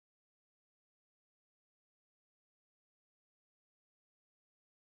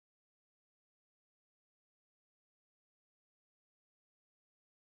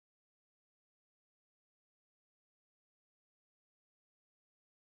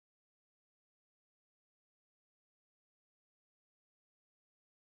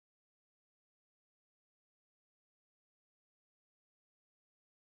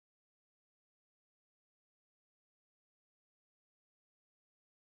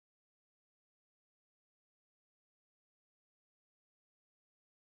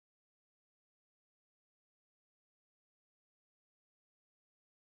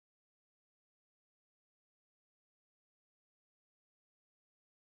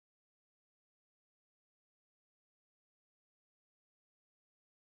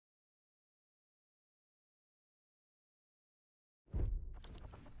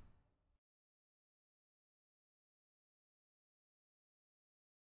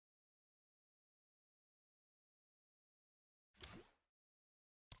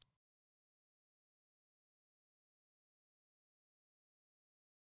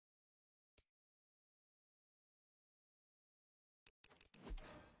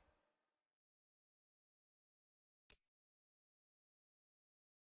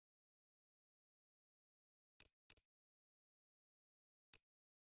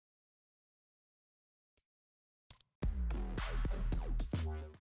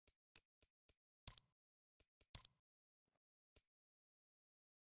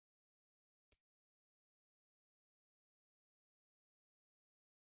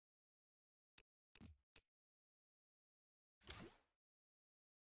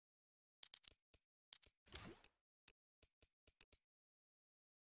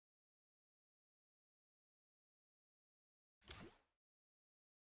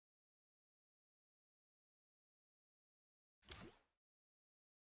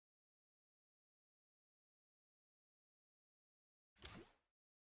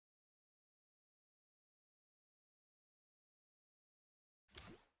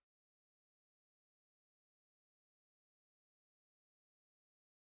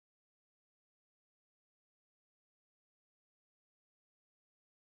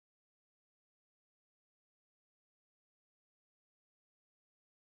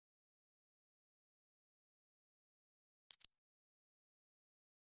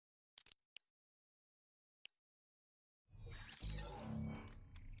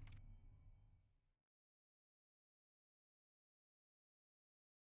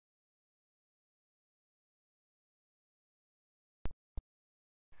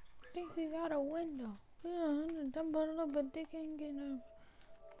think he got a window. Yeah, dumb little but they can't get no.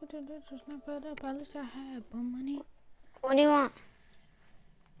 But just not put up. At least I have money. What do you want?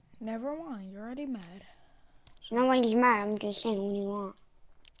 Never mind, you're already mad. So. Nobody's mad. I'm just saying what do you want.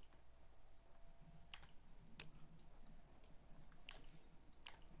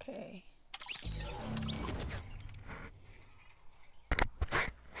 Okay.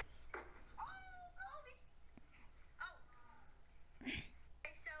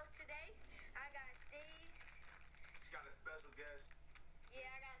 So today I got these. She got a special guest. Yeah,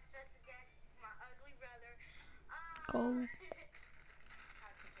 I got a special guest, my ugly brother. Go.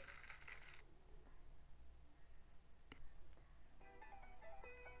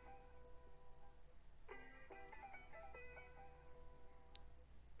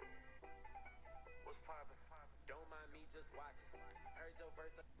 What's poppin'? Don't mind me just watching. Heard your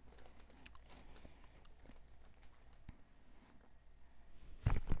verse.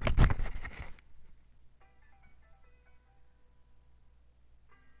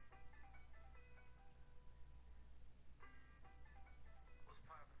 What's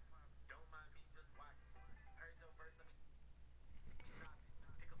poppin'? Don't mind me just watching. Heard your verse. Let me drop it.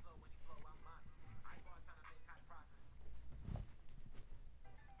 Pick a flow when he flow. I'm mopping. I ain't trying to make high process.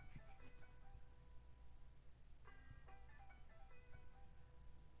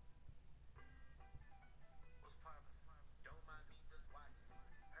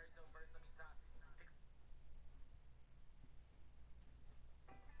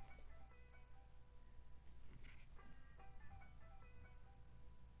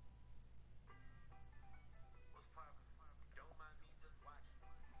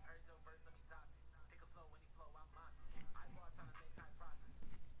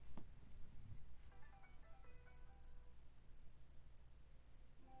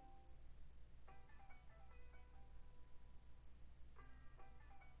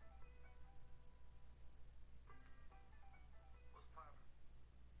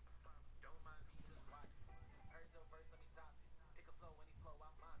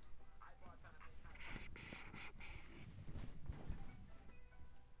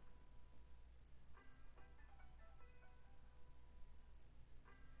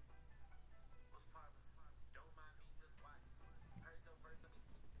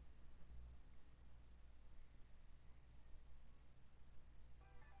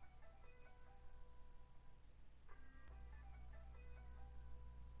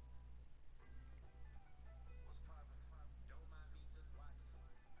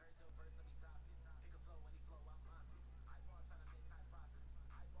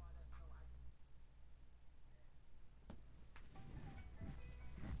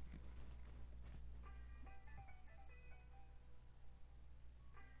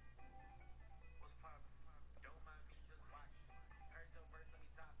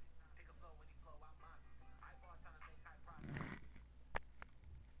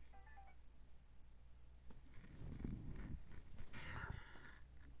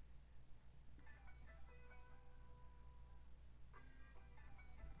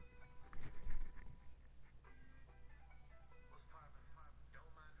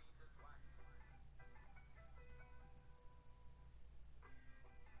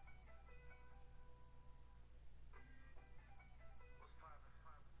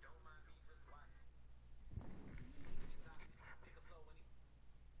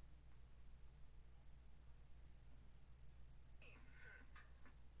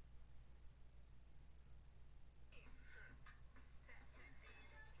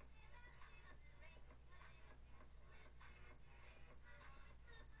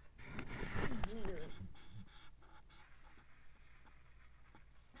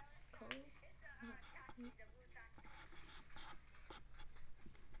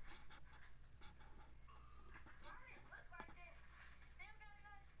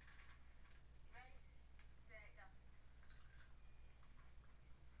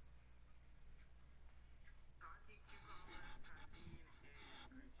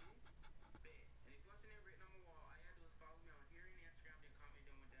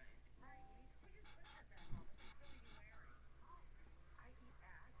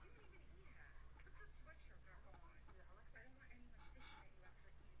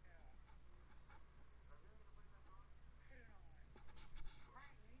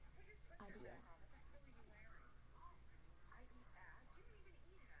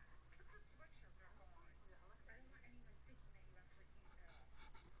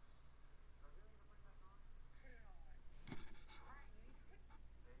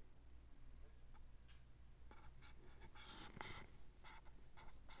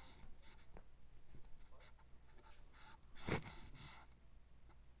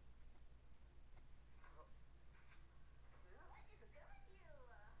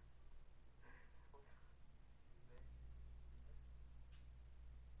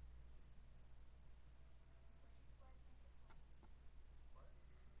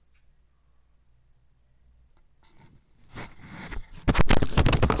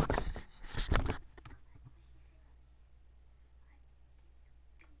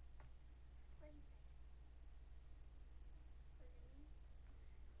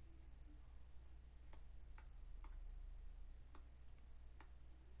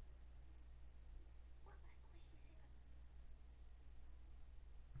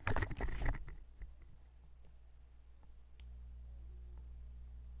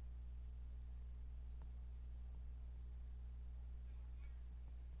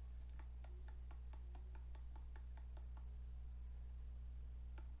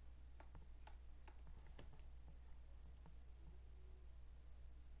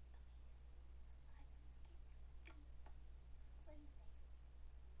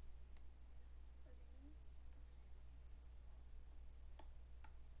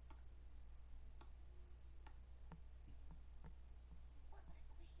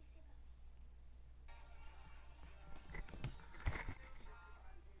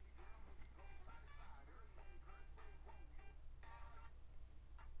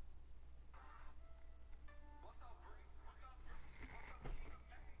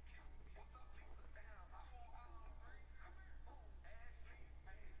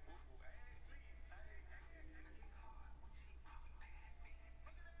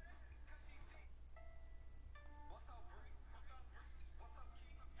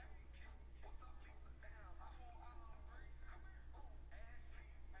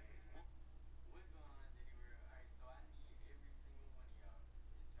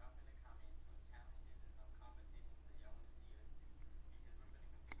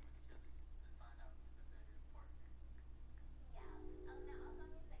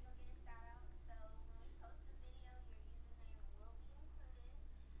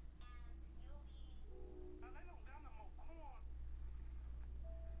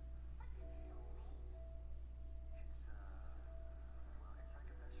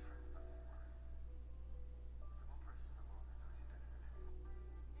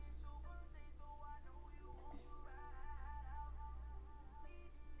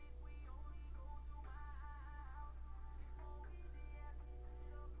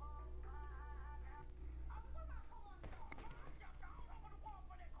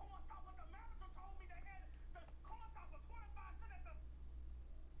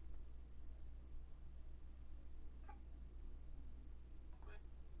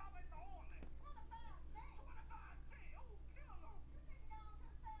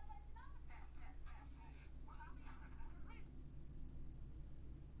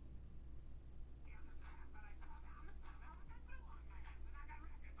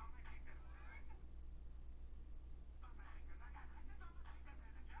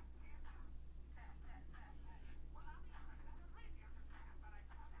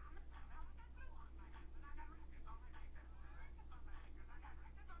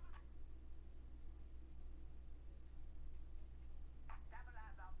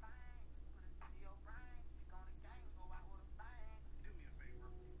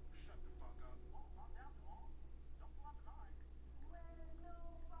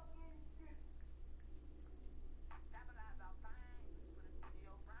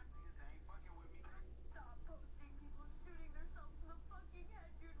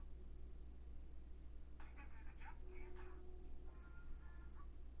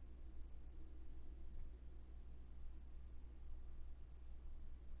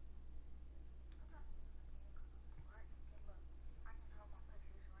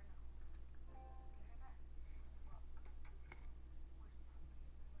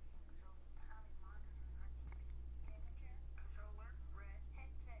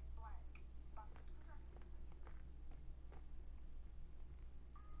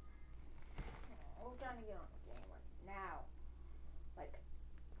 to get on the game right now. Like,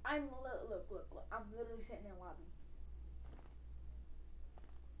 I'm look. I'm literally sitting in the lobby.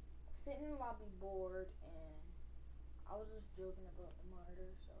 Sitting in the lobby bored, and I was just joking about the monitor,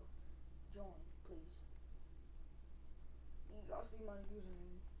 so join, please. Y'all see my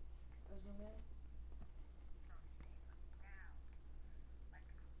username. I zoom in.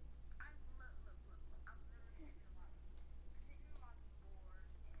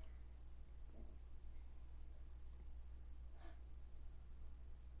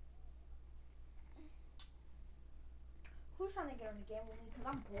 Who's trying to get on the game with me? Cause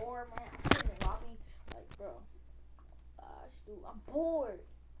I'm bored, man. I'm sitting in the lobby, like, bro. Dude, I'm bored.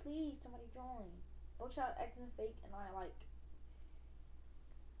 Please, somebody join. Bookshot acting fake, and I like.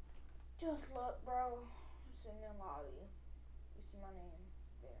 Just look, bro. I'm sitting in the lobby. You see my name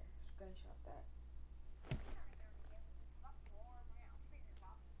there. Screenshot that.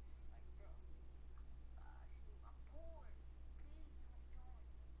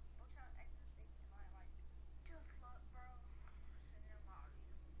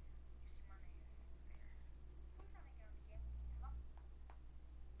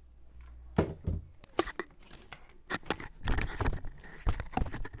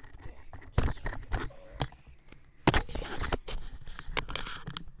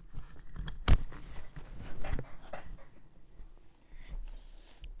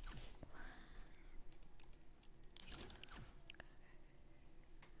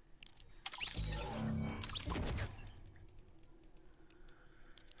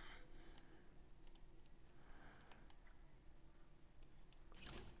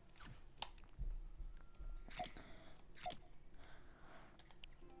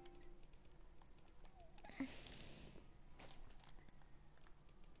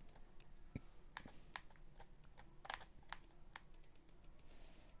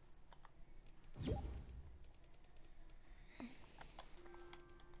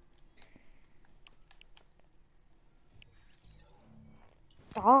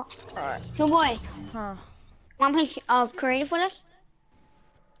 Oh. Good boy. Huh. Want to play creative with us?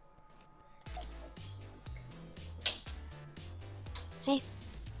 Hey.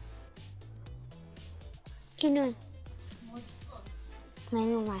 What you doing?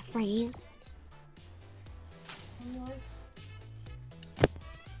 Playing with my friends.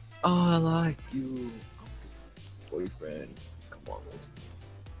 Oh, I like you. Boyfriend. Come on, listen.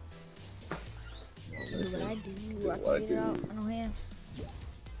 Do what I do. Do I what I can get it out. do. No hands.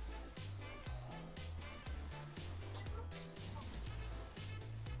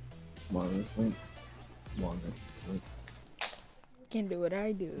 Come on, listen. Come on, listen. Can do what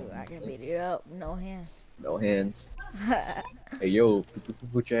I do. I can beat it up. No hands. No hands. Hey, yo.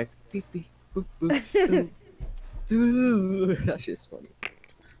 Boop, Jack. Beep, beep. Boop, boop, boop. Dude. That shit's funny.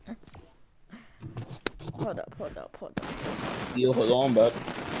 Hold up. Yo, hold on, bud.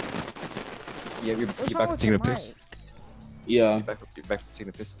 Yeah, you're What's back wrong from with taking a your piss. mic? Yeah. You're back from taking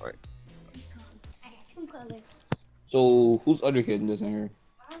a piss. Alright. So who's other kid in this in here?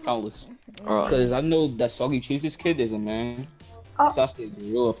 Countless. Because I know that Soggy Cheese's kid is a man. Sasuke is a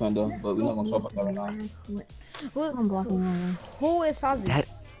real offender, but we're not gonna talk about that right now. Who is Sazi?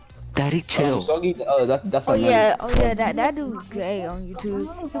 Daddy, chill. Soggy, that's Oh a yeah, man. that dude gay on YouTube.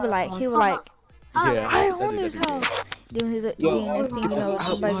 He was like, Yeah. I own this house. Doing his doing everything, you know,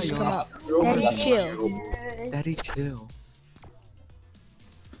 somebody just come up. Daddy, chill. Daddy, chill.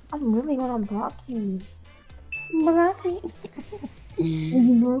 I'm really gonna block you. Block me.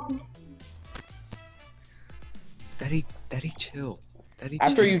 Daddy, chill. Daddy,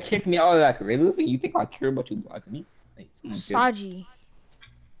 After chill. you kicked me out of that career, you think I care about you blocking me? Like, come on, kid. Saji.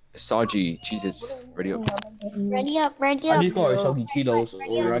 Saji, Jesus, ready up. Ready up. I just call her Soggy Cheetos,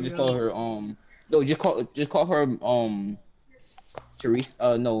 or I just call her no, just call her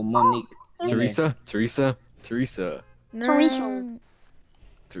Teresa. No, Monique. Teresa. No. Teresa. No,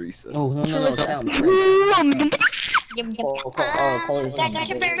 Sam. Call her That's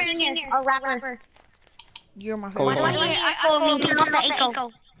your favorite singer or rapper. You're my Call her favorite. What do you echo me? Turn off the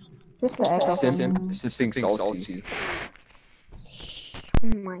echo. Just the echo. Simping salty. Oh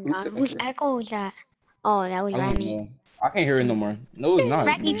my god. Whose echo was that? Oh, that was I don't Remy. know. I can't hear it no more. No, it's not.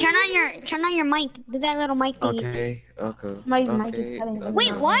 Remy, turn on your mic. Do that little mic thingy. Okay. Somebody's mic is cutting in.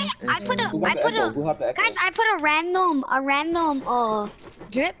 Wait, what? I put a Who have the echo? guys, I put a random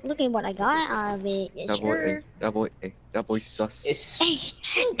drip. Look at what I got out of it. Yes, sir. That boy sus. Hey,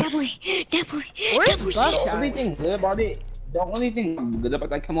 that boy. Where's The Buckshot? only thing good about it,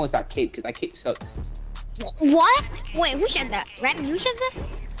 that come on is that cape, because that cape sucks. What? Wait, who said that? Remy, you said that?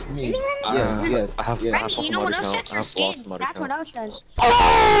 Me. Yes, Yes. I have Remy, lost you know mod what else account. sets I your have lost skin? mod That's what account. else does.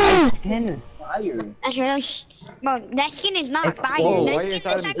 I fire. That's real. Bro, that skin is not fire. Whoa, That why are you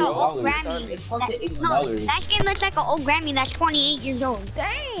skin looks like telling an me? old Why are you granny. It costs No, $8. that skin looks like an old granny that's 28 years old.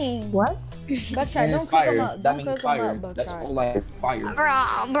 Dang. What? Buckshot, don't cook him up. That Don't means cook him fire. up, That's Buckshot. all like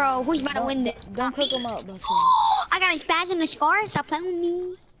fire. Bro, who's about to win this? Don't cook him up, Buckshot. I got a spasm the scar. Stop playing with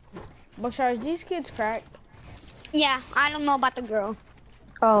me. Buckshot, is these kids cracked? Yeah, I don't know about the girl.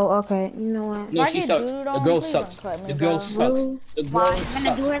 Oh, okay. You know what? No, Why she you sucks. dude The on? girl Please sucks. don't cut me, The girl bro. sucks. The girl Why you sucks.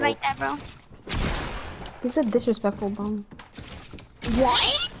 gonna do her bro. like that, bro? He's a disrespectful bum.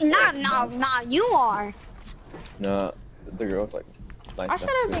 What? Nah, you are. Nah, the girl's like. I should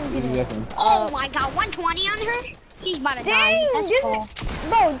have been getting. Oh my god, 120 on her? She's about to die. Dang, That's this, cool.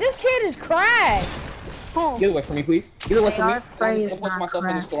 bro, this kid is cracked. Cool. Get away from me, please. Get away from me. AR spray I is just push not myself in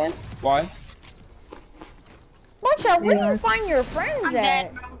the crap. storm. Why? Buckshot, where do Yeah. you find your friends I'm at?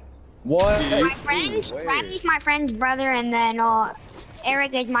 dead, bro. What? My friends, Wait. Riley's my friend's brother, and then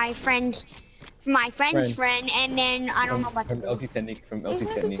Eric is my friend's Friend. friend, and then I don't know about the From girl. LC Technique. From These LC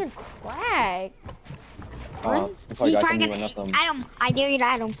niggas Technique. are cracked. You probably He's got probably something gonna when that's Adam. I dare you to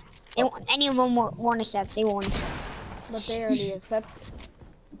Adam. Any of them won't accept. They won't. But they already accept.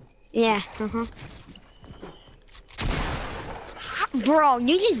 Yeah. Bro,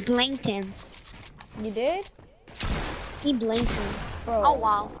 you just blinked him. You did? He blinked him. Bro. Oh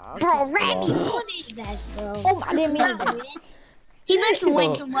wow. Bro, Randy, what is this, bro? Oh, I didn't mean to. He lets you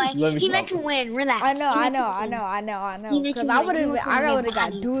win too much. Let me He stop. lets you win. Relax. I He know. lets you win. You Because let I you would win. You have let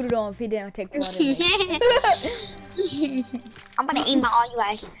got you dooted on if he didn't take part in it. I'm gonna aim at all you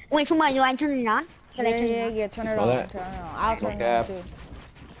guys. Wait, come on, do I turn it on? Should I turn it on? Yeah, turn it Smell on. that? Turn it on. I'll Smell turn it on cap.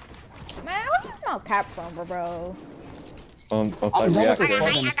 too. Man, where you smell cap from, bro? I'm I'm like done with reacting. this I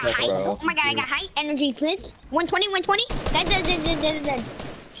got fucking height, I got height. bro. Oh my god, I got height. Energy blitz. 120, 120. Dead.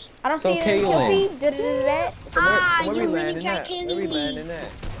 I don't So see it in the Kaylin. feed. Da-da-da-da. Ah, Where we you really landing tried at? killing Where we me. landing at?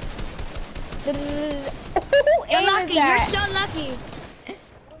 Da-da-da-da. You're Aim is lucky. You're that? so lucky.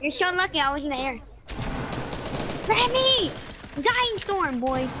 You're so lucky I was in the air. Remy! Dying storm,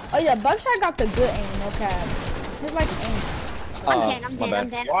 boy. Oh yeah, Buckshot got the good aim, no cap. He's like aim. I'm my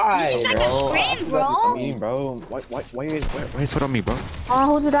dead. bad. Why, It's like bro? a scrim, I'm bro. eating, bro. Why is it on me, bro?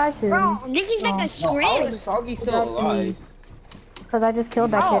 Oh, who did I kill? Bro, this is like a No, how scrim. is Soggy still alive? Because I just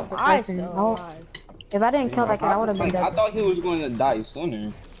killed that Oh, kid for I person. still No, alive. if I didn't kill that kid, I would have been I dead. thought he was going to die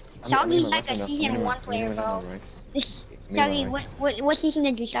sooner. Soggy's like a season 1 player, bro. Soggy, what season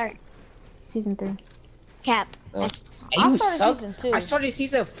did you start? Season 3. Cap. Oh. And I you started suck. season 2. I started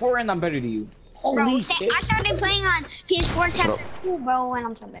season 4 and I'm better than you. Bro, Holy shit. I started playing on PS4 Shut chapter up. 2, bro, and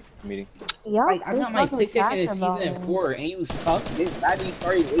I'm so good. Meeting. Y'all Like, I still got my talking PlayStation trash in about season me. 4 and you suck. This battery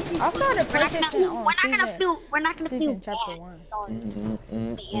started waiting I for started We're not PlayStation gonna, on we're not gonna feel, we're not gonna season feel chapter bad.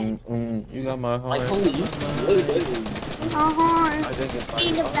 1. You got my heart. like, holy shit. Uh-huh. I think it's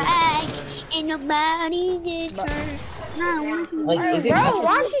In the bag, in the body gets hurt. No, I want to. Like, Hey, is it bro, not-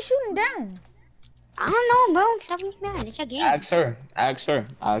 why is she shooting down? I don't know, bro. Stop me mad. It's a game. Ask her.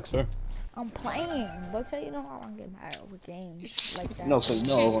 I'm playing. Buckshot, you know how I don't get mad over games like that. No,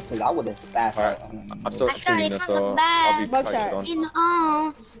 cause I would have spat. I'm still I started continuing, from so the I'll back. be quiet Buckshot.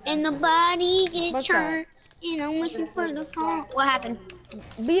 on. In the body gets What's that? hurt. And I'm wishing for the phone. What happened?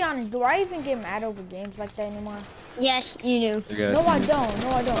 Be honest, do I even get mad over games like that anymore? Yes, you do. Yes. No, I don't. No,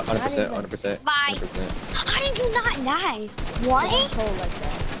 I don't. Not 100%, even 100%. Bye. 100%. How did you not die? I'm What? cold like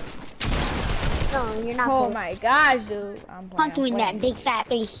that. No, you're not Oh cool. my gosh, dude. I'm playing. Punch you in that big fat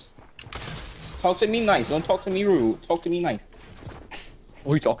face. Talk to me nice. Don't talk to me rude. Talk to me nice.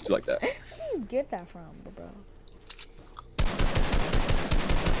 Who are you talking to like that? Where do you get that from, bro?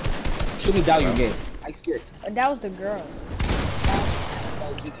 Shoot me down, you gay. I swear. That was the girl.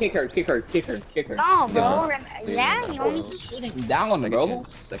 Kick her. Oh, bro. Yeah. Yeah, you only. Shoot him down, Second bro.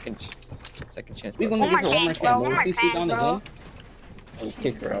 chance. Second chance. We bro. gonna One give her more one more chance, bro. chance, One more bro. She's down chance, bro. again. Oh,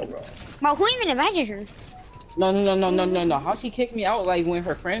 kick her out, bro. Bro, who even invited her? No. How she kicked me out? Like when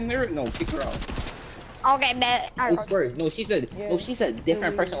her friend there? No, kick her out. Okay, bet. I swear. No, she's a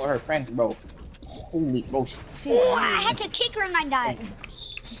different person with her friends, bro. Holy, bro. Oh, I had to kick her and I died.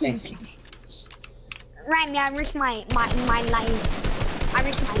 Right, I risked my life. I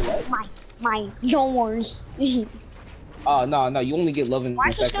risked my yours. No. You only get love in Why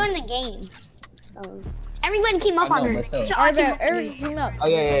is she still in the game? Everyone came up I on know, her. but still. So I came up on her. Everybody team up. Oh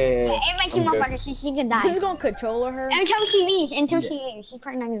yeah. Everybody came up Okay. on her so she could die. Who's gonna control her? Until she leaves. She's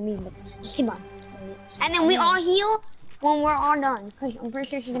probably not gonna leave, but just keep on. And then we all heal when we're all done. Cause I'm pretty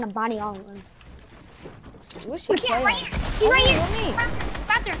sure she's gonna body all of them. What's she We can't, playing? right here. She's right here. me.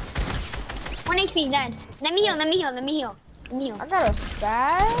 Faster. 1 HP dead. Let me heal. I got a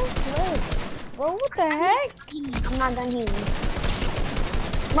spaz? Look. Bro, what the heck? I'm not done healing.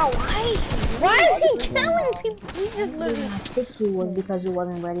 Bro, why? Why is he killing people? He just literally. Pick you was because you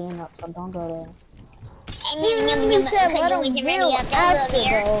wasn't readying up, so don't go there. You said let him build after,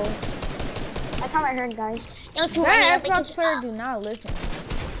 bro. That's how I heard, guys. Don't you That Xbox player do not listen.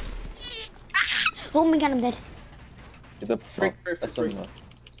 Oh my god, I'm dead. Get the frick. That's something else.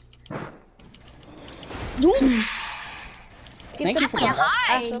 You. Thank you for Yeah, the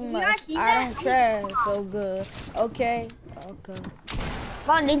hi. So You much. guys see I that? don't care. So good. Okay. Okay.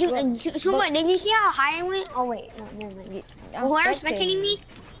 Bro, did you? So what? Did you see how high I went? Oh wait, no, never mind. Whoever's spectating me,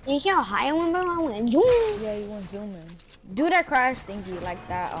 did you see how high I went, bro? I went zoom. Yeah, you went zooming. Do that crash thingy like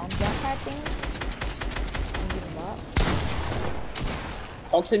that. Jump pad thing.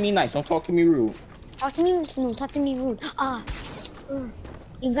 Talk to me nice. Don't talk to me rude. Talk to me, no, talk to me rude.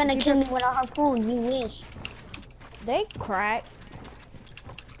 You're gonna kill me with a harpoon. You wish. They crack.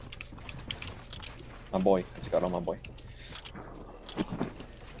 My boy. I just got on my boy.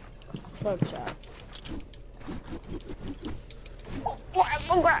 Buckshot.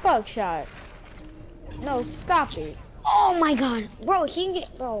 Oh, Buckshot. No, stop it. oh my god, bro,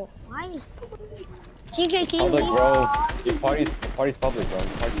 bro, why? CJ, can you Public, leave? bro. Your party's public, bro. Your party's public.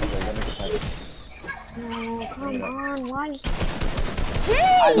 That makes sense. No, come on, why?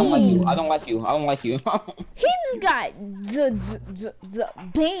 I don't like you. I don't like you. I don't like you. He just got the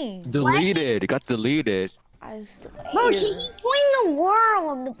bang. Deleted. It got deleted. I swear. Bro, he's doing the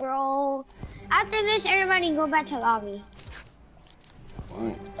world, bro. After this, everybody go back to lobby.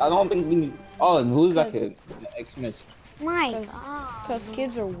 I don't think we need... Oh, and who's that kid? Ex-miss. My Cause- god. Cause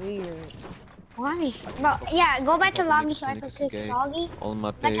kids are weird. Why? Bro, yeah, go back to lobby Niggas- so I can niggas click gay. soggy. All in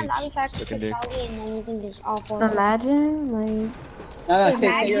my Back page. to lobby so I can Sucking click dick. soggy and then you can just all four. Imagine, like, No,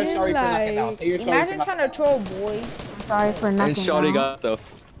 say you're Imagine, sorry for knocking out. Say you're sorry imagine for trying knocking to troll boys. sorry for And nothing. Shawty got the.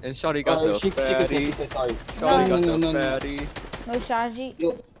 And Shawty got the She can say fatty. sorry. Shawty got No, the no, no. fatty. No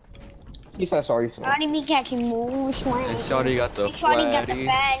Shaji. She said sorry. So. Shawty be catching moves, swing. And Shawty got the Shawty got the flatty.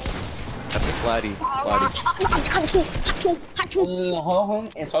 bag. Got the flatty. Flatty. Hold on.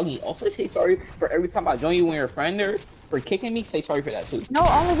 And Soggy, also say sorry for every time I join you when you're a friend there. For kicking me, say sorry for that too. No,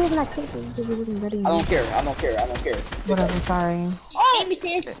 only reason I kicked you because you wasn't ready. I don't care. I don't care. I don't care. Whatever, sorry. Aim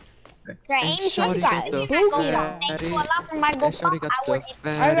assist. Right, aim assist. Shawty got the Thank fatty. you a lot for my And goal. Shawty got I the would.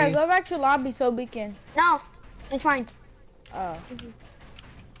 Alright, fatty. go back to lobby so we can. No, it's fine. Oh.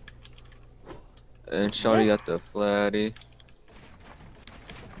 And Shawty got the flatty.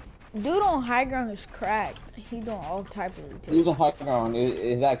 Dude on high ground is cracked. He doing all type of Who's routines. on high ground?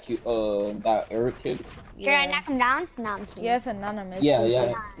 Is that cute? That Eric kid? Should I knock him down? No, I'm kidding. Yes, anonymous. Yeah, He's yeah.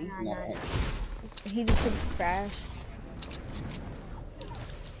 nasty. No. He just could crash.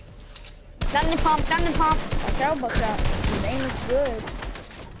 Thunder pump, thunder pump. Watch out, Buckshot. His aim is good.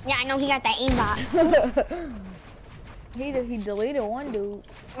 Yeah, I know he got that aimbot. He deleted one dude.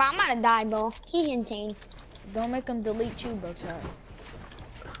 Bro, I'm about to die, bro. He's insane. Don't make him delete you, Buckshot.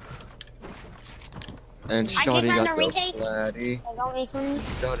 And I Shawty just found got a the retake. flatty. So don't make me.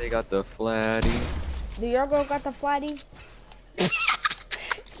 Shawty got the flatty. Do your girl got the flatty?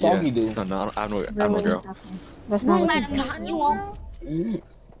 Soggy Yeah. dude. So no, I'm no girl. That's not Moon what battle you me. You won't. Mm.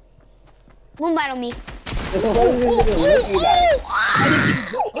 Moon battle me. And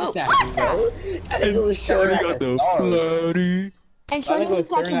Shawty got the flatty. And Why they Shorty go be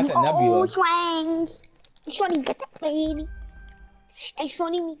staring catching at the nebula? moon swings. And Shorty got the lady. And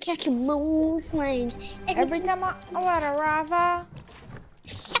Shorty be catching moon swings. Every time I let her Rafa.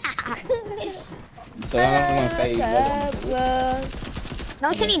 So I'm gonna say,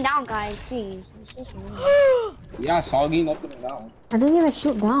 No shooting down, guys, please. yeah, Soggy, no putting down. I didn't even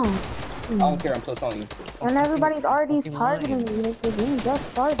shoot down. I don't care. I'm still telling you. And everybody's already fucking targeting lying. me. Like, the game just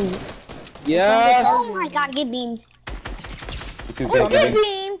started. Yeah. Oh my god, get beamed. You too Oh, big, get baby.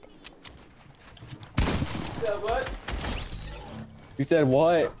 beamed. You said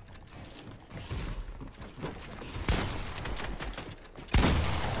what?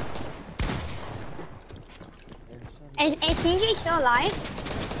 Is CJ still alive?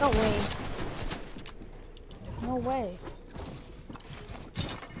 No way. No way.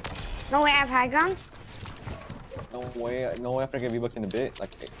 No way I have high ground? No way. No way. After I get V-Bucks in a bit, like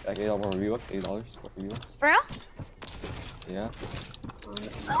 $8 more V-Bucks, $8 for V-Bucks. For real? Yeah.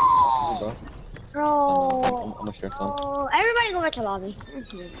 Oh, Bro. bro. I'm gonna share some. Oh, everybody go back to lobby.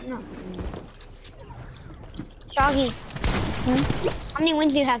 No. Shoggy. How many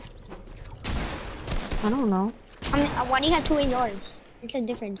wins do you have? I don't know. Why do you have 2 of yours? What's the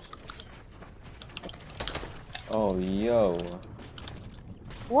difference? Oh, yo.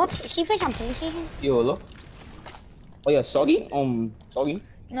 Whoops, she plays on PlayStation? Yo, look. Oh yeah, Soggy. Soggy.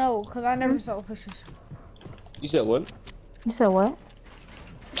 No, cause I never saw fishes. You said what? You said what?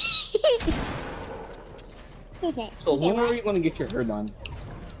 He said. So he said when are what? you gonna get your hair done?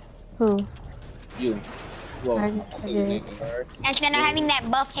 Who? You. Well, I I'll tell you did. later. Instead of having that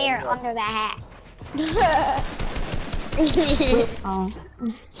buff hair under that hat. Oh.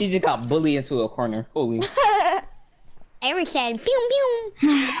 She just got bullied into a corner. Holy. Eric said, pew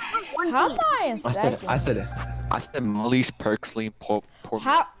pew. How am I in second? I said Molly's Perksley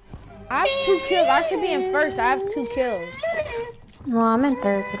How? I have 2 kills. I should be in first. I have 2 kills. Well, I'm in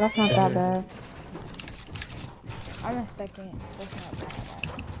third, so that's not that bad. I'm in second. That's not bad.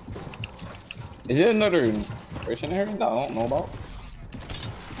 Is there another person here that I don't know about?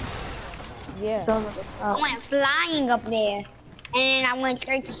 Yeah. So, I went flying up there. And then I went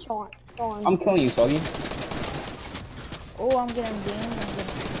straight to Storm. I'm killing you, Soggy. Oh, I'm getting beamed.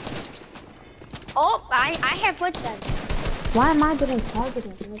 Oh, I hear footsteps. why am I getting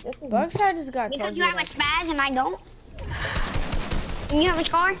targeted? Like, this is Buckshot just got Because you have a targeted. spaz and I don't. And you have a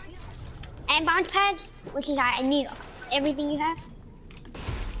scar. And bounce pads. Which is I need everything you have.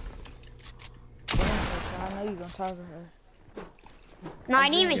 I know you're gonna target her. No, I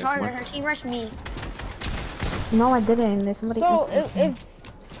didn't even target her. She rushed me. No, I didn't. There's somebody. So if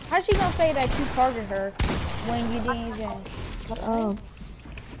how's she gonna say that you target her when you didn't even? Shut up.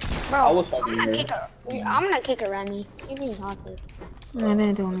 I Bro, was I'm talking gonna to kick her. her. I'm gonna kick her, Remy. She's being toxic. I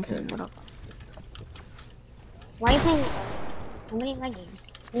didn't do anything. What up? Why are you playing? Nobody like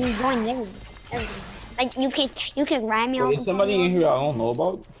you. You joined everything. Like you can ram me Wait, off. is somebody in here I don't know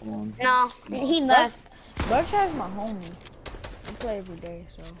about? Come on. No, he left. Buckshot's my homie. We play every day,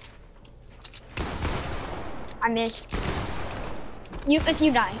 so. I missed. You if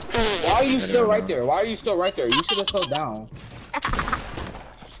you die. Why are you still right there? Why are you still right there? You should have fell down.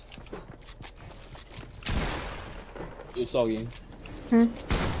 You're Soggy. Yeah.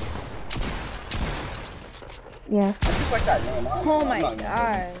 I just like that name. Oh my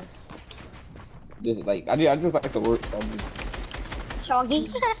gosh. Just like I just like the word Soggy.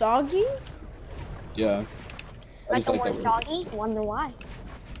 Soggy. Soggy? Yeah. I Like just the like word that word. soggy. Wonder why.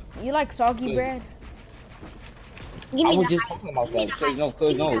 You like soggy Yeah. bread? Give I me was the just talking about that. Cause no,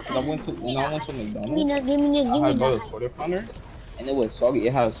 cause I went to when I went to Give me McDonald's. the. Give me I had the. a quarter pounder, and it was soggy.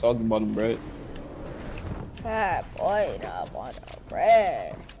 It had soggy bottom bread. Fat boy, on the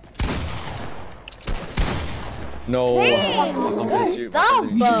bread. No. Dang, stop,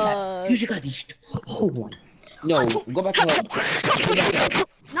 bug. You just got these. Oh one. No, go back to her.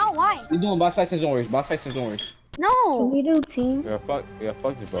 No, why? We're doing boss fights and zones. Boss fights and zones. Can No. we do teams? fuck you,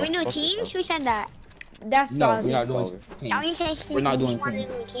 bro. We do Fuck you, teams. bro. Who said that? That's No, we're saucy. not doing teams. Soggy said she We're not doing wanted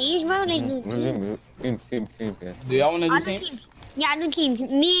teams. to do teams, bro. They do teams. Team, yeah. Do y'all want to I do do teams? teams. Yeah, I do teams.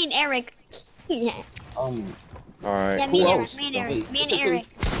 Me and Eric. Yeah, Alright. yeah, Who me and Eric. else? Me and Eric. Wait, Me and it's a Eric.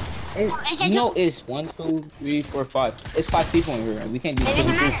 And Oh, it's you just- know it's 1, 2, 3, 4, 5. It's 5 people in here. Right? We can't do It doesn't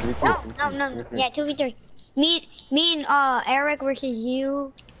teams. matter. No. Yeah, 2v3. Me and Eric versus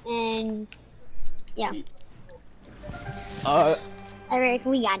you and yeah. Eric,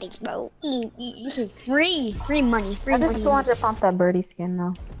 we got this, bro. This is free money. I just 200 pump that birdie skin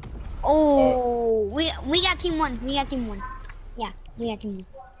now. Oh, we got team one. We got team one. Yeah, we got team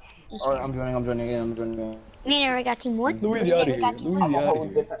one. Alright, I'm joining again. Me and Eric got team one. Louis out of here. Louis out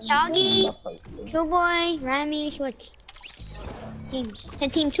of here. Soggy, Killboy, Rami, Switch.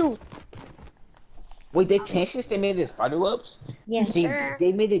 Team 2. Wait, they changed this? They made it spider webs? Yes, sir.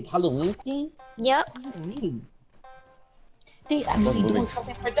 They made it Halloween thing? Yep. Really? They actually doing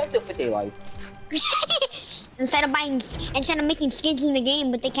something productive with their life. instead of making skins in the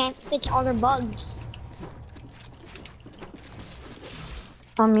game, but they can't fix all their bugs.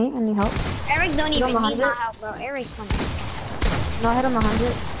 On me, any help? Eric don't even don't need my have help, bro. Eric's coming. No, I hit him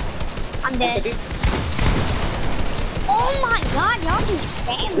 100. I'm dead. Oh my god, y'all just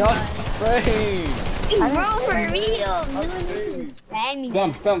spam. Y'all spray. Bro, for real. Dude, spamming.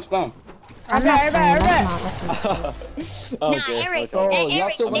 Spam. Everybody. Nah, Eric. So, Hey, y'all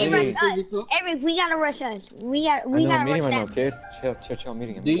Eric, still they wanna rush do us. it? Eric, we gotta rush us. We gotta I'm meeting rush him right now, them. kid. Chill,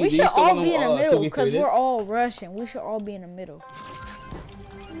 meeting him. Do We you should still all wanna, be in the middle 2v3 because this? we're all rushing. We should all be in the middle.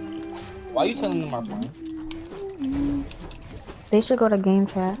 Why are you telling them our plans? They should go to game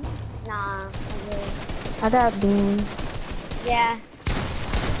chat. Nah. I got Bean. Yeah.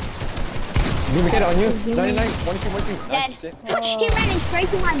 Move hit on you. 99. 1 2. Dead. Nice shit. He ran straight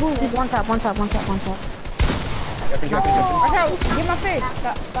to my booth. One tap. Jumping. Watch out, get my fish.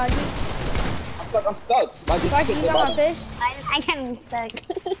 Soggy. I'm stuck. Soggy, you got my fish? I can't be stuck.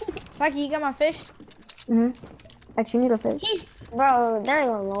 Soggy, you got my fish? Actually, need a fish. Bro, they're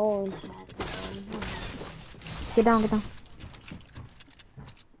low. Get down.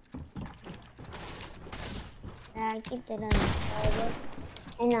 Keep that on the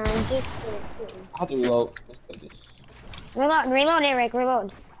and I get I have to reload. Reload, Eric,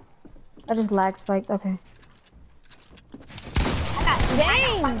 reload. I just lag spiked. Okay.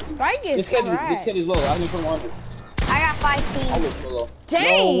 Dang, Spike is This trash. kid is low. I didn't put him on it. I got 5 I teams. was so low.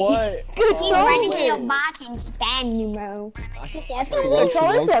 Dang. what? He's running to your box and spam you, bro.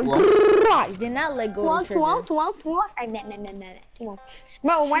 Controllers are great. Did not let go of the trigger. 12.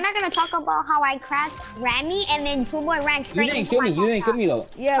 Bro, we're not gonna talk about how I crashed Rami and then Two Boy ran You straight didn't into kill my me. You didn't kill me though.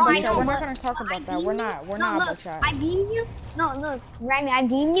 Yeah, No, but I know, we're not but- gonna talk about that. We're not No, about look, shot. I beamed you. No, look, Rami, I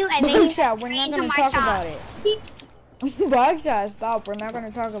beamed you and then he Buckshot, we're not into gonna my talk shot. about it. Buckshot, stop. We're not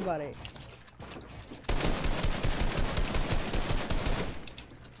gonna talk about it.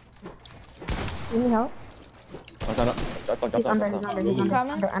 You need help? He's Under.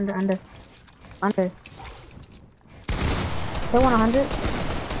 Coming? Under. They want 100.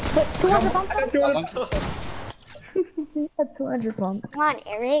 Hit 200 pump. He had 200 pump. Come on,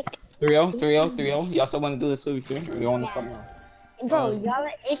 Eric. 3-0. Y'all still want to do this movie soon? We want something. Bro, y'all,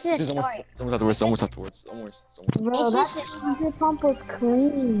 it's just a start. It's almost afterwards. Bro, that 200 pump was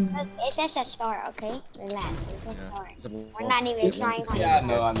clean. Look, it's just a start, okay? Relax, it's a start. Yeah. We're not even trying to. Yeah, I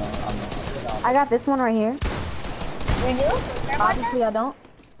know. I got this one right here. You do? Obviously, I don't.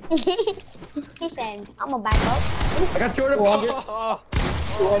 He said, I'm gonna back up. I got 200. 200?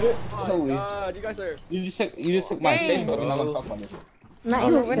 Holy. God, you guys are. You just took my face, but we're not gonna talk about it.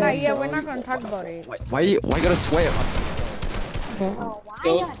 Not We're even not. close. Yeah, we're not gonna talk about it. Why you gotta swear? Okay. Oh, why are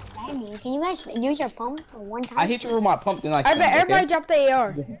you guys spamming? Can you guys use your pump for one time? I hit you with my pump, then I I bet everybody drop the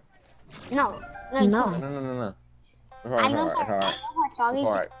AR. No. No. No. I know her. Alright. Sorry,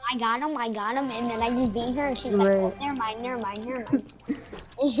 Alright. I got him, and then I just beat her, and she's like, Right. oh, never mind.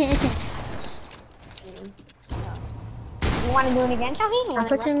 You want to do it again, Shahi? I'm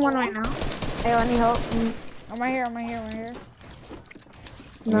pushing one right now. Hey, I need help. I'm right here.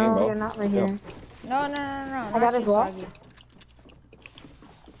 No, bro. you're not right here. No. I got his wall.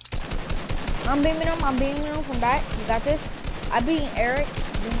 I'm beaming him from back. You got this? I beat Eric.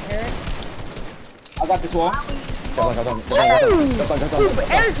 I got this wall.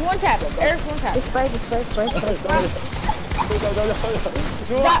 Eric's one tap. It's spray.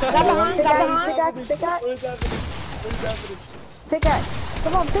 Got behind. Pickaxe.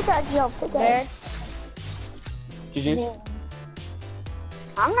 Come on, pickaxe, yo, There. pickaxe. GG.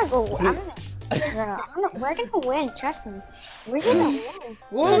 I'm gonna go. We're gonna win. Trust me. We're gonna win.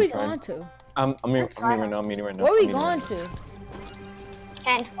 Where are we going to? I'm meeting right now. Where are we going to?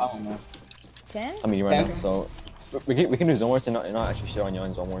 And I don't know. 10? I'm meeting right now. 10. So we can do zone wars and not actually shit on you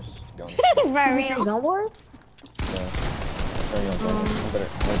on zone wars. To be honest. for real. No war? Yeah. Very on zone wars. I'm better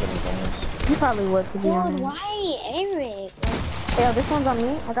than zone wars. You probably would, to be Dude, honest. why, Eric? Yo, this one's on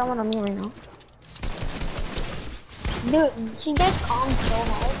me. I got one on me right now. Dude, she does calm so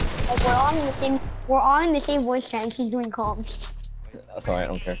hard. Like we're all in the same voice chat, and she's doing calm. That's alright. I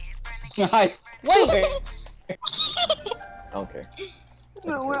don't care. Nice. Wait. I don't care.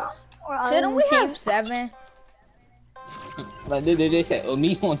 We're all in Shouldn't the we same- have 7? Like they said, oh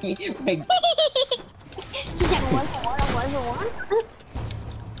me on me. Like She said one.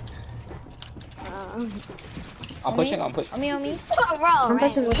 I'm pushing. On me. Bro, I'm right?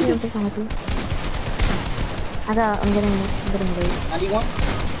 pushing with you, I'm pushing with you. I'm getting late. 91.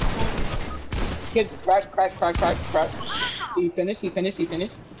 Kid, crack. He finished. You finished.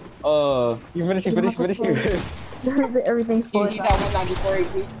 Everything's full. He's at 194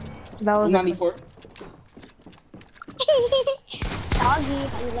 AP. That was 194. Doggy,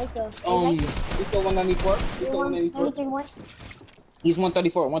 how you like those? He's still 194. He's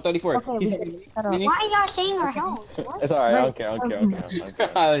 134. Okay, He's we shut up. Why are y'all saying our health? What? It's alright. I don't care. Okay.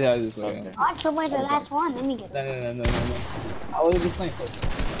 Oh, Two Boy's the last one. Let me get it. No. I was just playing.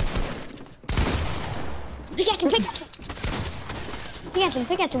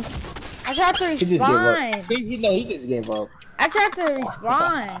 Pikachu. I tried to He just gave up. respawn. He just gave up. I tried to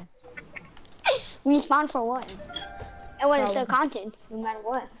respawn. Respawn for what? It would have still counted, no matter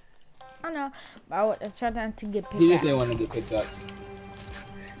what. I know. But I tried not to get He picked just up. didn't want to get picked up.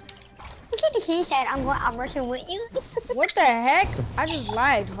 He said, I'm rushing with you. What the heck? I just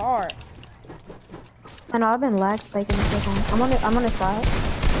lagged hard. I know, I've been lag spiking this whole time. I'm on the side.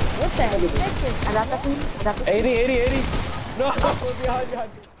 What the heck is I got that thing. I got the 80. No, behind you.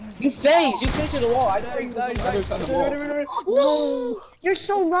 You say to the wall. I know you on the other side of the wall. No! You're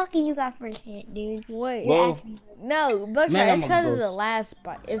so lucky you got first hit, dude. Wait. Whoa. No, Buckshot, Man, it's I'm because a of the ghost. last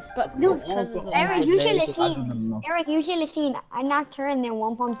spot. It's because Dude, of the Eric, last you Okay, should have so I don't seen. know. Eric, you should have seen. I knocked her and then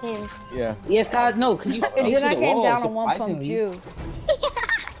one pumped him. Yeah. Yes, God, no. Cause you And face then I to the came wall. down on one pump surprisingly. you.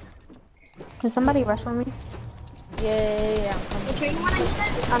 Can somebody rush on me? Yeah. I'm coming. Okay, you wanna do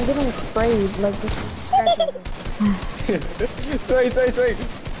that? I'm getting sprayed. Like, this. Straight.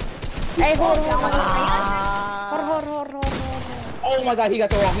 Hey, hold on. Oh my god, he got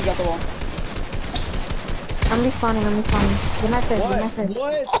the wall. I'm respawning. Get my fish.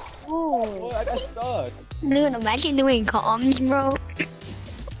 What? Ooh. What? I got stuck. Dude, imagine doing comms, bro.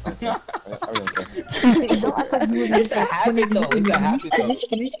 It's a habit though. Finish.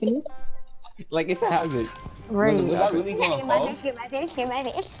 Like it's a habit. Right. Was I really going calls? Get my fish.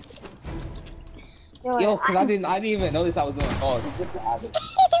 Yo, cause I didn't even notice I was doing calls. It's just a habit.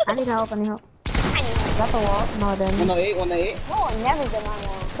 I need help. Got the wall? No, then. 108. No, I'll never get my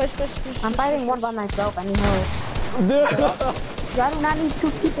wall. Push. I'm fighting one by myself. I need help. I do not need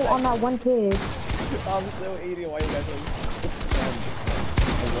 2 people on that 1 kid. I'm still eating. Why you guys are spam?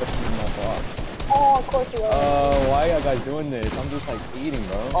 I'm looking in my box. Oh, of course you are. Why are you guys doing this? I'm just like eating,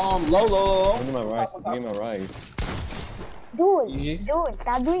 bro. Low. Give me my rice. Dude,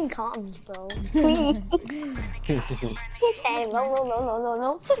 stop doing comms, bro. Please. He said, no.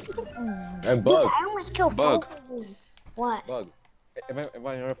 Hey, Bug. I almost killed Bug. both of you. What? Bug. If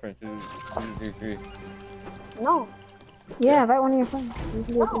I your friends, No. Yeah, invite one of your friends.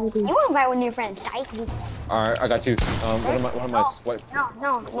 You invite one of your friends, psych. Alright, I got you. One of my sweat.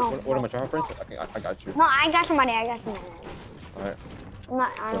 No. One of my travel friends. I got you. No, I got somebody. Alright.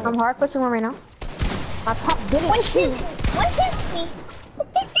 I'm hard pushing one right now. My pump didn't shoot.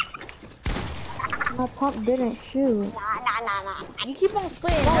 My pump didn't shoot. Nah. You keep on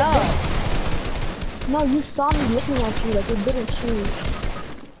splitting up. No, you saw me looking at you like it didn't shoot.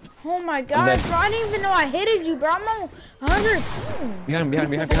 Oh my gosh, bro, I didn't even know I hit you, bro. I'm on 100. Behind.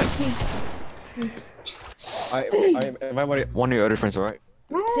 I invite one of your other friends, alright?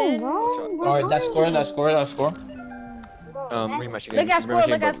 Alright, that score. Rematch again.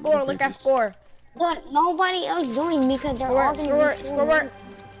 Look at score. But nobody else doing because they're all gonna be Score.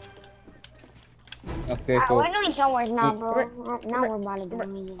 Okay, cool. We're doing somewhere now, bro. Now we're about to do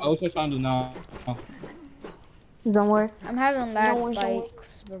it. I was just trying to do now. Zone wars. I'm having lag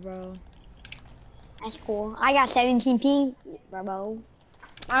spikes, bro. That's cool. I got 17 ping, bro.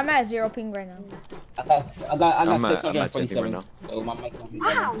 I'm at 0 ping right now. I got I'm at 10 647 right now. So my mic won't be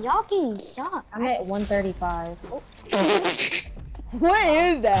Wow, y'all can suck. I'm at 135. What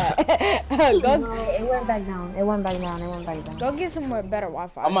is that? It went back down. Go get somewhere better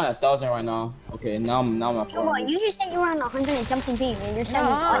Wi-Fi. I'm at 1,000 right now. Okay, now I'm at Come on, 400. you just said you were on 100 and something ping, and you're No,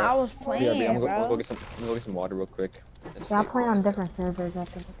 70. I was I'm playing, gonna bro. go get some water real quick. Yeah, I'm playing on different servers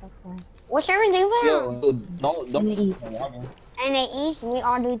after this. That's fine. What server do you play on? Yo, don't. In the east. And the East, we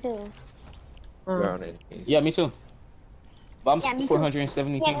all do too. Yeah, me too. But I'm Yeah, me too.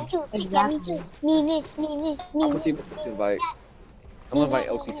 470 Yeah, me too. Yeah, me too. Me. I'm gonna see if invite. I'm gonna invite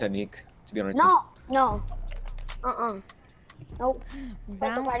LC Technique to be on our team. No. Nope.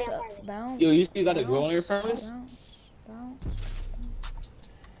 Bounce up, bounce. Yo, you still got a girl in your furnace? Bounce.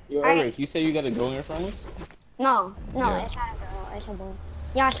 Yo, Eric, you say you got a girl in your furnace? No, Yeah. it's not a girl, it's a boy.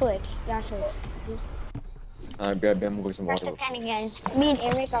 Y'all switch. Alright, I'm gonna go get some That's water. the plan again. Me and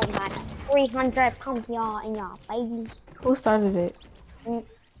Eric are about 300 pump y'all and y'all babies. Who started it?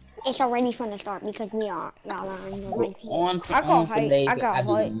 It's already from the start because y'all are in the right team. On I call height. today, I got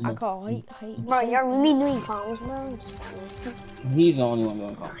height. do- I call height. Bro, you're really doing comms, bro. He's the only one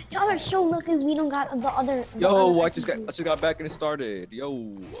doing calls. Y'all are so lucky we don't got the other. Yo, I just got back and it started.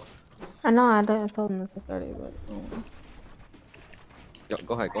 Yo. I know, I told him this was started, but. Yo,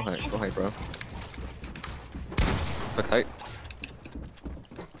 go ahead, bro. Click height.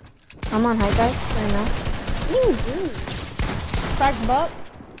 I'm on high guys right now. Crack buck.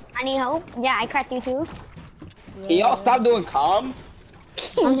 I need help. Yeah, I cracked you too. Can y'all stop doing comms?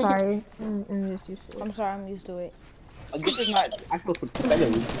 I'm sorry. I'm just used to it. I'm sorry, I'm used to it. This is not actual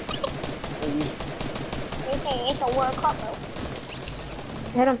competitive. They say it's a World Cup, bro.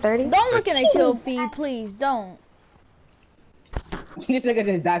 Hit him 30. Don't look at a kill feed, please. Don't. This nigga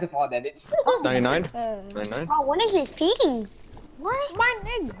just died to fall damage. 99? Uh, 99? Bro, what is this ping? What? my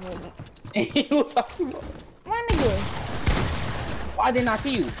nigga. He was talking about- My nigga. Why didn't I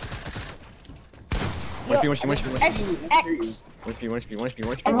see you? One HP. X. 1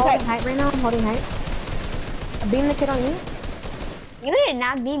 I'm holding height right now. I'm holding height. I beamed the kid on you. You did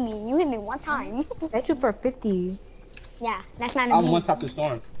not beat me. You hit me one time. Hit you for 50. Yeah, that's not a I'm beat. one top to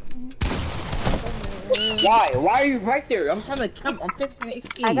storm. Why? Why are you right there? I'm trying to camp. I'm 15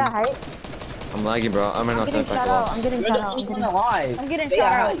 HP. I got height. I'm lagging, bro. I'm in I'm a getting sniper shot out. I'm loss. getting You're shot the out. only one alive. I'm getting Stay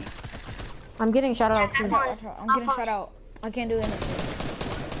shot out. out. I'm getting shot out too. I'm getting shot out. I can't do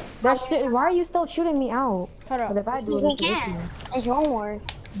anything. Why are you still shooting me out? Shut But up. if I do it, We it's an issue. can. It's your word.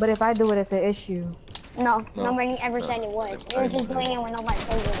 But if I do it, it's an issue. No, No. nobody ever said it was. You were just doing it when nobody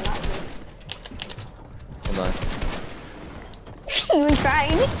told you not to. Hold on.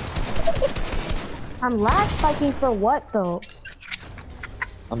 died. I'm lag spiking for what though?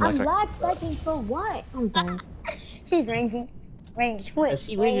 I'm I'm not lag spiking for what? I'm done. She's ranging. Range quit.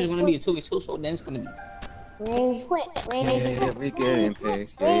 See, Range is gonna be a 2v2, so then it's gonna be. Range quit. Yeah, Range quit. we getting paid.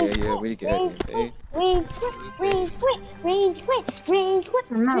 Yeah, we getting paid. Range quit. Range quit. Range quit. Range quit.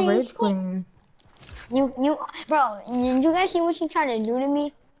 I'm not Range rage quit. quitting. Bro, you guys see what she tried to do to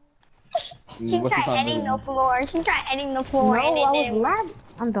me? She What's tried hitting the floor. She tried hitting the floor. No, and it I didn't was work. lag.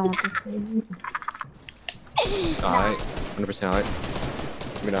 I'm done with this game. Alright, 100% height.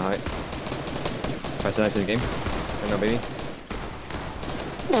 Give me that height. Press the next in the game. I know, baby.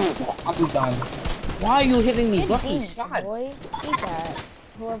 I'm done. Why are you hitting these lucky Beamed, shots? boy. Eat that.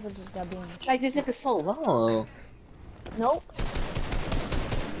 Whoever just got beamed. Like this nigga's so low. Nope.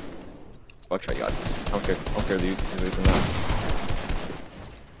 Buckshot, you got this. I don't care if you lose or not.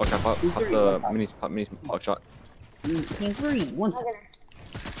 Buckshot, pop the minis, buckshot. Team 3, 1.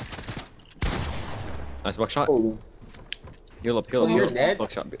 Nice buckshot. Oh, Heal up, you're dead?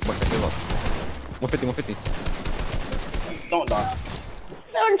 Buckshot, heal up. 150. don't die.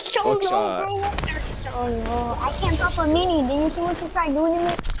 They're so low, Buckshot. bro. They're so low. I can't pop a mini. Did you see what she tried doing to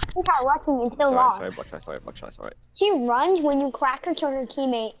me? She tried rushing me and still lost. Sorry, buckshot, sorry. She runs when you crack her to her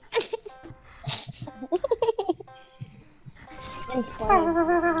teammate. It's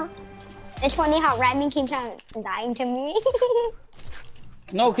funny. It's funny how Remy keeps on dying to me.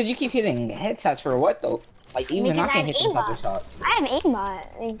 No, cause you keep hitting headshots for what though? Like even Because I can't hit those type of aimbot. shots. I have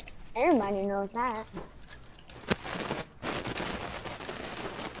aimbot. Like, everybody knows that.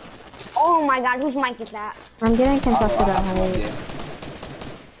 Oh my god, whose mic is that? I'm getting contested Oh, at I have no height. idea.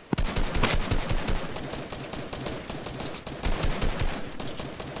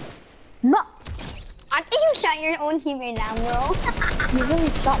 No! I think you shot your own teammate down, bro. You really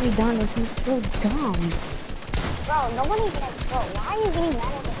shot me down. This is so dumb. Bro, nobody's gonna. Bro, why are you getting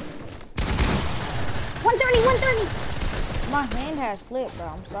mad at me? 130. My hand has slipped, bro.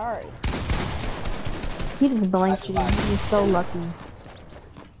 I'm sorry. He just blanked you. You're so lucky.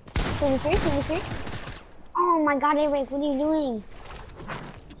 23. Oh my god, Eric, what are you doing?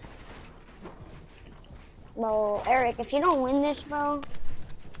 Bro, Eric, if you don't win this, bro.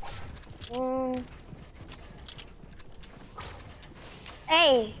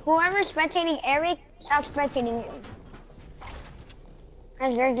 Hey, whoever's spectating Eric, stop spectating him.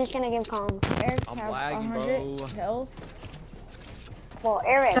 Cause they're just gonna give calm. Eric I'm has lagging, 100 bro. health. Well,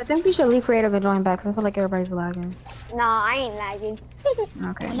 Eric. I think we should leave creative and join back because I feel like everybody's lagging. Nah, I ain't lagging.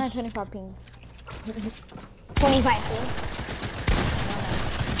 Okay. I'm at 25 ping. 25 ping.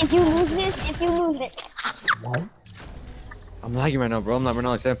 If you lose this. What? I'm lagging right now, bro. I'm not running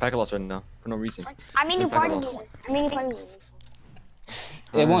like 7 pack loss right now for no reason. I mean, you Pack party. loss.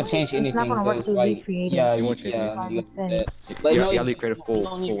 It won't change anything. not gonna work 'cause, to like, be creative. yeah, It won't change yeah, anything. you Like I got that. said. But Yeah, no, yeah, leave creative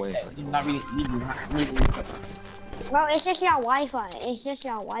full you way. do not really need Bro, it's just your Wi-Fi.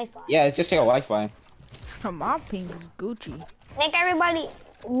 Yeah, it's just your Wi-Fi. My ping is Gucci.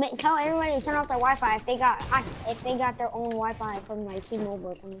 Tell everybody to turn off their Wi-Fi if they got their own Wi-Fi from like T-Mobile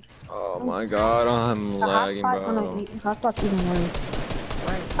or something. Oh my god, I'm lagging, bro. Hotspot's even worse.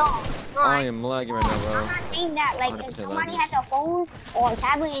 No, I am lagging right now, I'm bro. not saying that. Like, if 100% somebody lagging. has a phone or a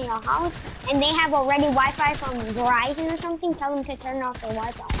tablet in your house and they have already Wi-Fi from Verizon or something, tell them to turn off their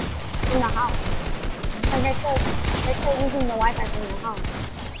Wi-Fi in the house. Because they're still using the Wi-Fi from your house.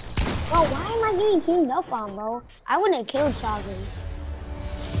 Bro, why am I getting teamed up on, bro? I would have killed Shogun.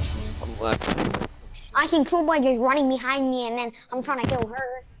 I'm lagging. I see Cool Boy just running behind me and then I'm trying to kill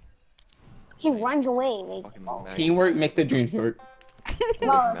her. He runs away, like. Fucking lagging. Teamwork make the dreams work.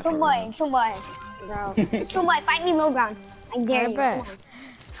 Bro, Cool Boy. Bro. Cool Boy, fight me low ground. I dare you. bet. Come on.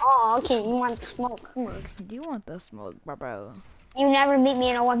 Oh, okay, you want the smoke. Come on. Do you want the smoke, bro? You never beat me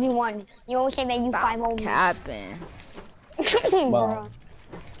in a 1v1. You always say that you 5-0 me. Capping. Bro. Wow.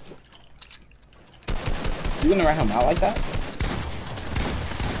 You gonna write him out like that?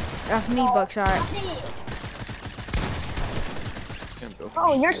 That's me, Buckshot. Damn, bro.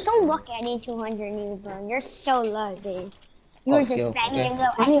 Bro, you're so lucky I need 200 knees, bro. You're so lucky. You Oh, were just skill, banging okay. your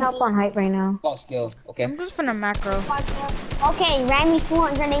little I need help SMG. on height right now. It's all skill, okay? I'm just finna macro. Okay, Randy's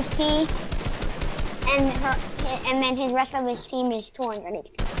 200 HP. And then his rest of his team is 200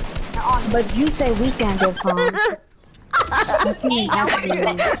 HP. They're all But you say we can't give calm. My team is actually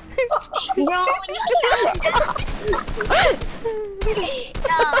Bro, you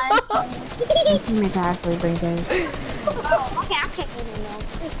shot. my teammates are actually pretty good. Oh, okay, I'll kick you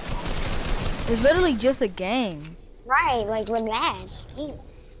though. It's literally just a game. Right, like relax.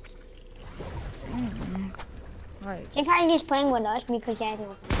 Like, He's probably just playing with us because he has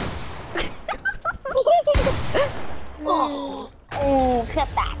no. Oh, Ooh, clip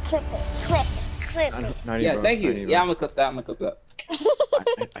that, clip it, clip it, clip it. 90, Yeah, bro. thank you. 90, bro. Yeah, I'm gonna clip that. I'm gonna clip that.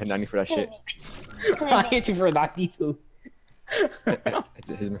 I had 90 for that shit. I hit you for a 92. It's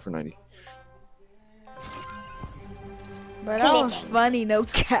his me for 90. But that was funny, no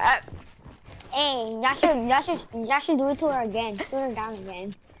cap. Hey, y'all should do it to her again. Shoot her down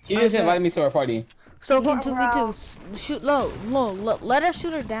again. She just invited me to her party. So we can Yeah, 2v2. Shoot low. Let us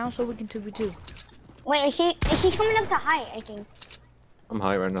shoot her down so we can 2v2. Wait, is she coming up to height, I think. I'm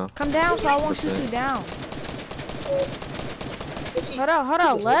high right now. Come down so I won't shoot you down. Hold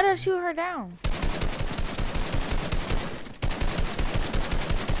on. Let us shoot her down.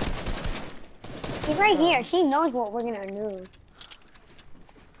 She's right here. She knows what we're gonna do.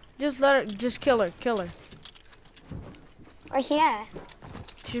 Just kill her. Where's she at?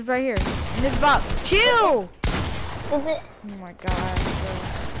 She's right here. In this box. Chill! Is it? Oh my god,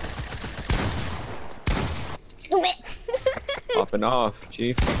 Stupid. Popping off,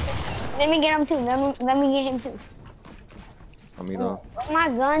 chief. Let me get him too. Let me get him too. I mean, though. My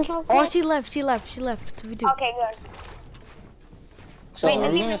gun so Oh, quick. she left. 2v2. Okay, good. So Wait, are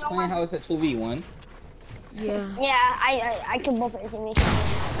let we me gonna know explain how it's a 2v1? Yeah. Yeah, I can both of them. Wait,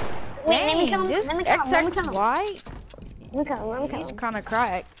 let me Dang, come. this Let me come. XXY, Let me he's come. kind of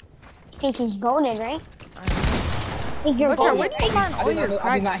cracked. Think he's golden, right? Think you're Butcher, golden, where did you right? find all your I did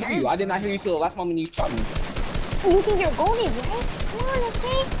cracked not hear you. I did not hear you till the last moment you shot me. You think you're golden, right? Come on, let's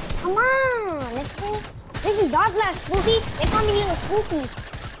see. Come on, let's see. This is Dog Black, Spooky. They call me little Spooky.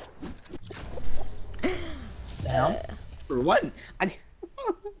 Damn. For what?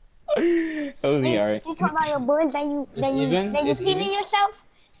 Ozy, alright. You talk about your bullets that you It's feeding even? yourself?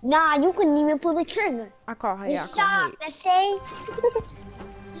 Nah, you couldn't even pull the trigger. I call her. You Yeah, I call stop, let's say.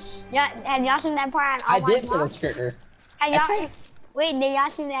 Yeah, have y'all seen that part on I All My did pull a Blocks? trigger. Have I y'all, said- wait, did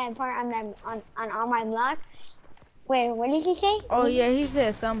y'all see that part on All My Blocks? Wait, what did he say? Oh yeah, he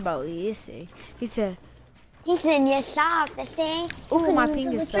said something about easy. He said, He said, you're soft, let's say. "Ooh, my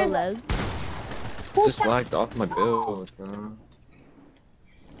ping is so low." Just lagged off my build, bro.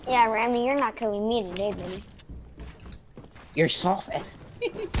 Yeah, Rami, you're not killing me today, baby. You're soft ass.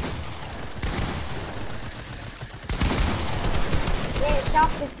 You're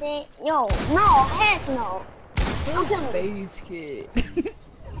soft to say. Yo, no, heck no. Don't kill me. Space kid.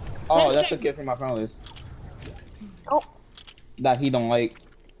 Oh, that's a gift from my friend list. Oh, That he don't like.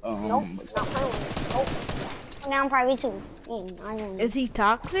 nope, not playing with it. Oh, now I'm probably too. I don't know. Is he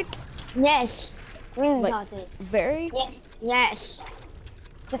toxic? Yes, really Like- toxic. Very. Yes, yes.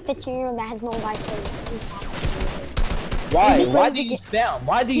 The 15-year-old that has no life. Why? Why do you spam?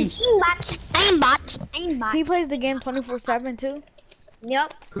 Why do you? Aimbot. He plays the game 24/7 too.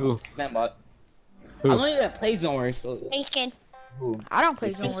 Yep. Who? Spam bot. Who? I don't even play Zone Wars, so. Face kid. Who? I don't play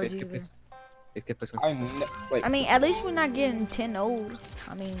Please, Zone Wars please, either. please. Please, please. I wait. I mean, at least we're not getting 10 old.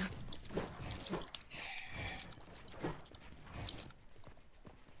 I mean,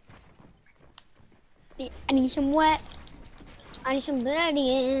 I need some wet. I need some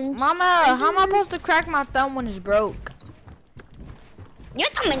bloody. Mama, how am I supposed to crack my thumb when it's broke? Your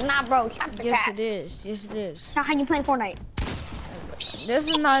thumb is not broke. Stop the Yes, crap. it is. Yes, it is. So how you play Fortnite? This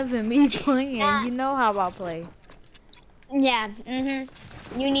is not even me playing. Yeah. You know how I play. Yeah.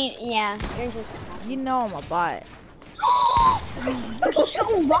 You need. Yeah. You're just. You know I'm a bot. You're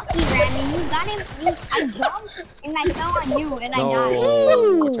so lucky, Randy. You got him. I jumped and I fell on you and I died.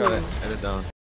 No. Watch out. Edit down.